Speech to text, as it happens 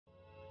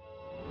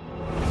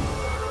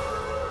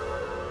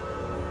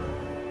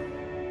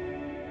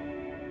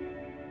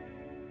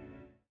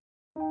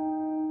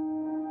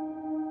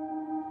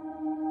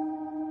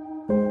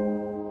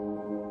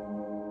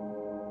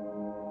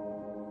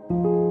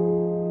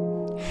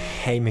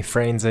Hey my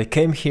friends, I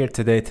came here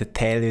today to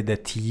tell you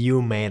that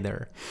you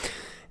matter,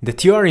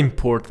 that you are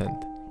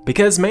important,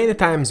 because many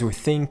times we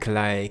think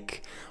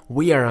like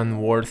we are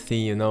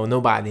unworthy,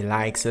 nobody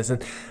likes us,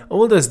 and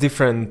all those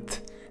different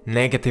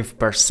negative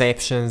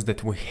perceptions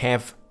that we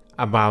have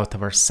about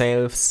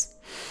ourselves.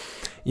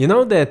 You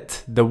know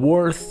that the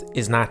worth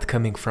is not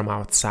coming from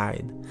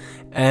outside,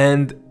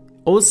 and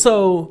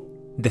also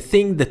the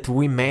thing that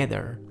we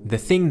matter, the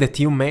thing that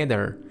you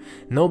matter,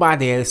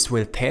 nobody else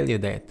will tell you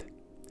that.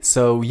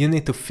 So you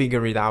need to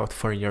figure it out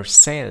for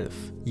yourself.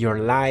 Your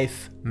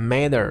life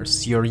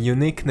matters, your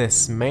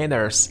uniqueness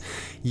matters,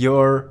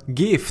 your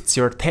gifts,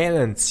 your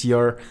talents,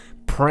 your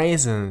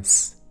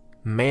presence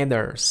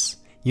matters.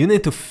 You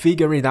need to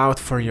figure it out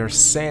for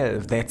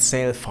yourself, that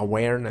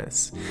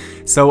self-awareness.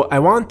 So I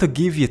want to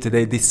give you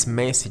today this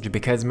message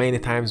because many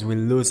times we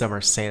lose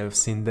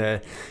ourselves in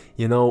the,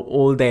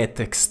 all that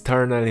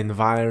external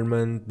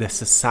environment, the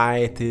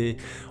society,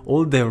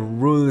 all the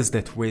rules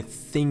that we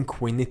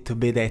think we need to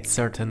be that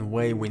certain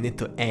way, we need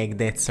to act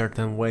that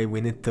certain way,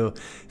 we need to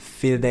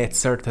feel that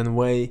certain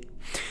way.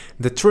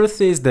 The truth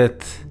is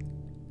that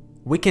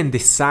we can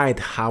decide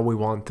how we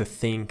want to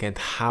think and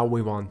how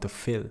we want to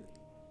feel.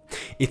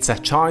 It's a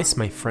choice,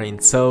 my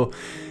friend, so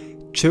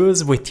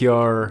choose with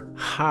your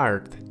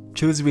heart,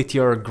 choose with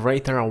your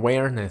greater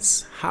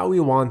awareness how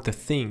you want to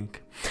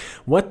think,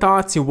 what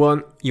thoughts you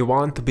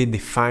want to be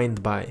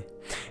defined by,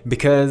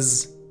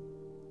 because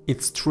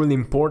it's truly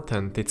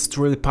important, it's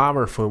truly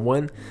powerful.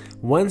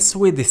 Once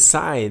we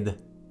decide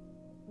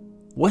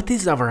what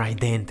is our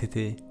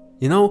identity,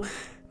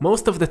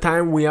 most of the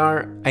time we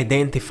are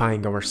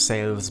identifying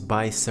ourselves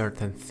by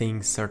certain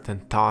things,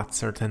 certain thoughts,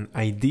 certain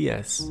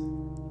ideas.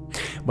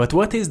 But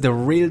what is the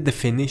real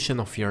definition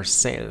of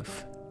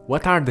yourself?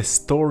 What are the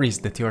stories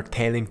that you're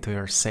telling to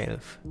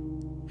yourself?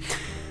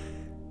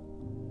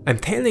 I'm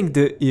telling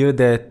you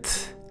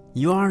that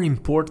you are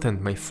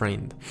important, my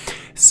friend.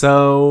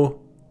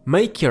 So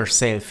make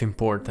yourself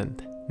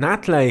important.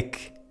 Not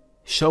like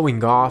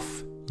showing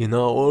off,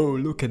 oh,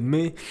 look at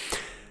me.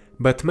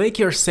 But make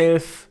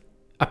yourself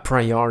a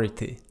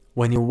priority.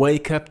 When you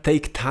wake up,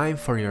 take time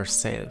for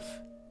yourself.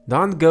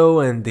 Don't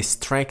go and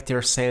distract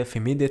yourself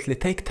immediately.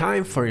 Take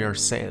time for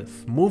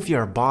yourself. Move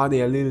your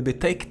body a little bit.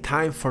 Take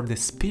time for the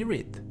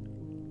spirit,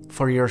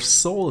 for your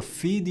soul.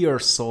 Feed your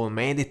soul.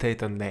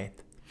 Meditate on that.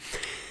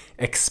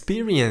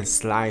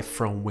 Experience life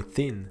from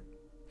within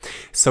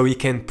so you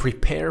can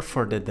prepare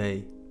for the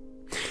day.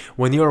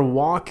 When you're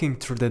walking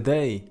through the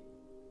day,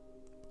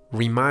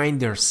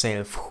 remind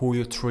yourself who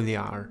you truly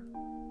are.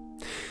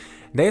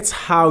 That's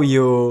how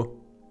you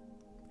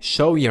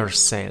show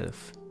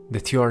yourself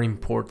that you are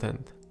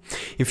important.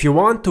 If you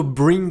want to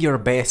bring your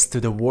best to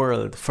the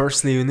world,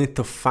 firstly you need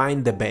to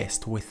find the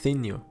best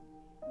within you.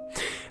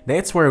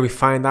 That's where we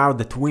find out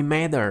that we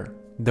matter.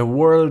 The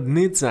world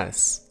needs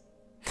us.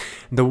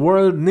 The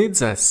world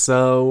needs us,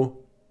 so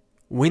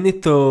we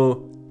need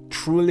to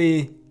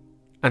truly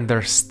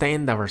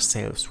understand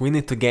ourselves. We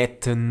need to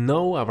get to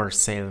know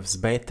ourselves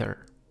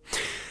better.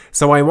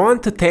 So I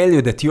want to tell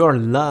you that you are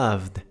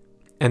loved.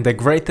 And the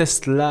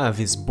greatest love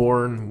is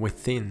born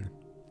within.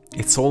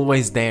 It's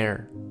always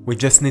there. We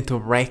just need to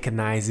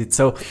recognize it.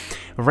 So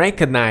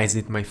recognize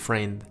it, my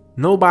friend.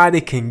 Nobody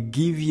can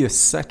give you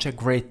such a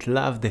great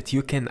love that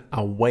you can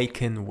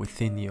awaken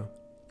within you.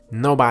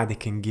 Nobody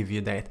can give you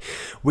that.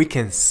 We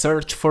can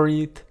search for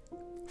it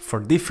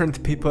for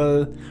different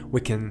people.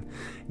 We can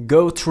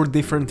go through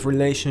different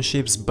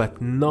relationships,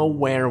 but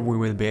nowhere we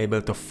will be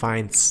able to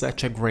find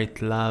such a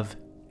great love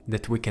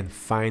that we can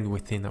find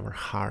within our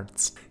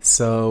hearts.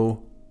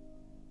 So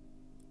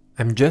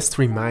I'm just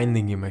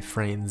reminding you, my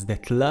friends,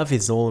 that love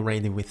is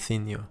already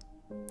within you.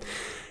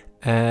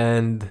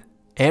 And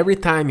every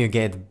time you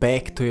get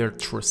back to your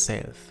true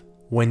self,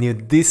 when you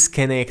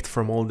disconnect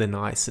from all the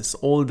noises,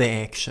 all the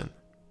action,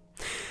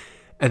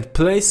 and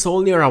place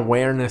all your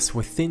awareness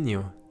within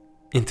you,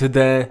 into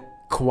the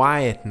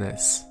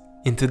quietness,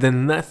 into the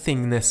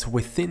nothingness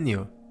within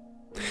you,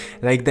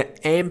 like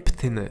the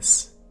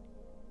emptiness,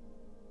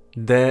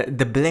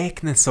 the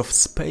blackness of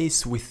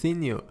space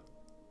within you,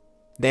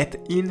 that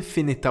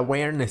infinite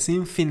awareness,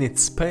 infinite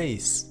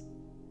space,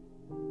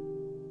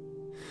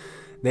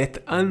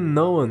 that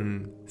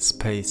unknown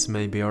space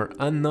maybe, or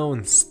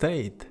unknown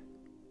state.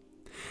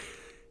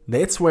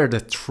 That's where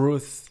the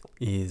truth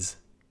is.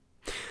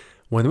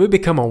 When we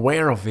become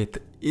aware of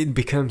it, it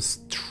becomes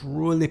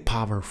truly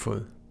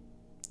powerful.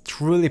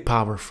 Truly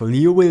powerful.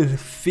 You will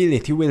feel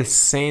it, you will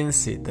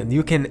sense it, and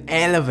you can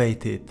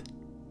elevate it.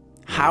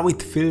 How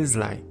it feels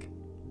like.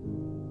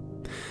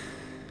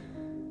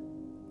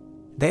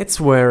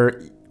 That's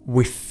where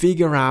we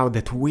figure out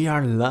that we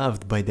are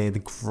loved by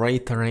that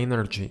greater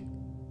energy,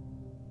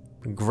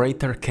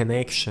 greater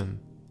connection,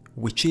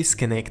 which is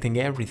connecting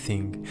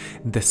everything,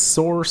 the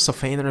source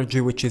of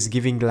energy which is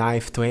giving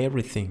life to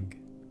everything.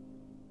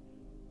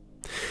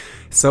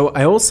 So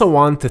I also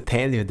want to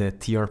tell you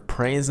that your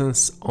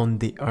presence on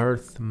the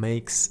earth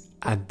makes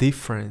a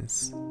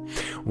difference,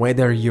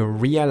 whether you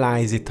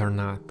realize it or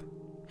not.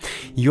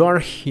 You are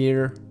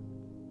here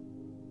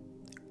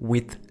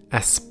with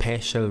a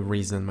special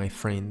reason, my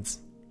friends.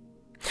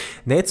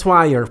 That's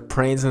why your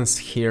presence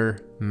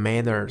here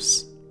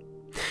matters.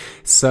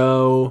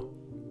 So,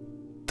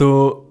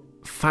 to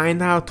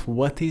find out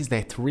what is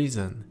that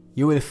reason,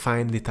 you will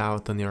find it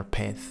out on your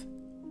path.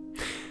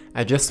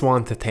 I just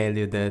want to tell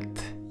you that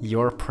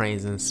your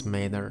presence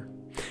matters.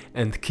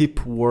 And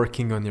keep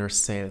working on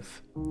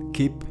yourself.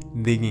 Keep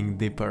digging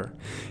deeper.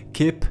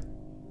 Keep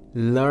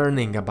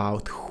learning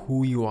about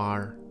who you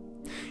are.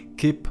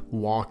 Keep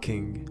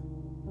walking.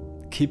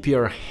 Keep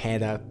your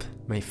head up,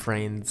 my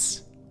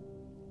friends.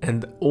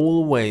 And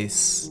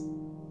always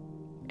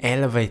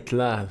elevate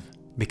love,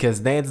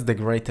 because that's the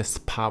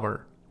greatest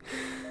power.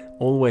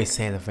 Always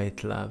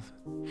elevate love.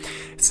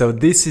 So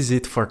this is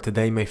it for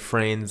today, my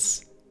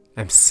friends.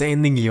 I'm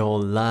sending you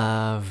all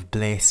love,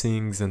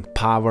 blessings, and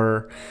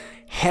power.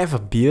 Have a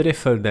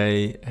beautiful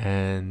day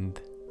and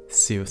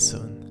see you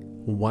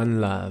soon.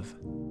 One love.